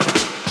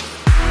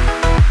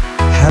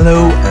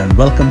Hello and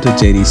welcome to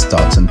JD's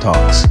Thoughts and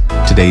Talks.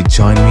 Today,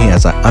 join me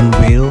as I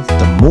unveil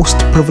the most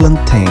prevalent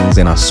things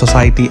in our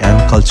society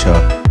and culture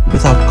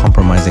without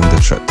compromising the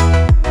truth.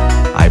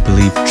 I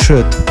believe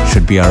truth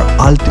should be our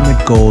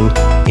ultimate goal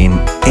in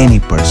any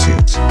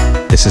pursuit.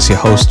 This is your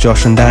host,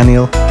 Josh and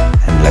Daniel,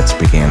 and let's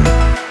begin.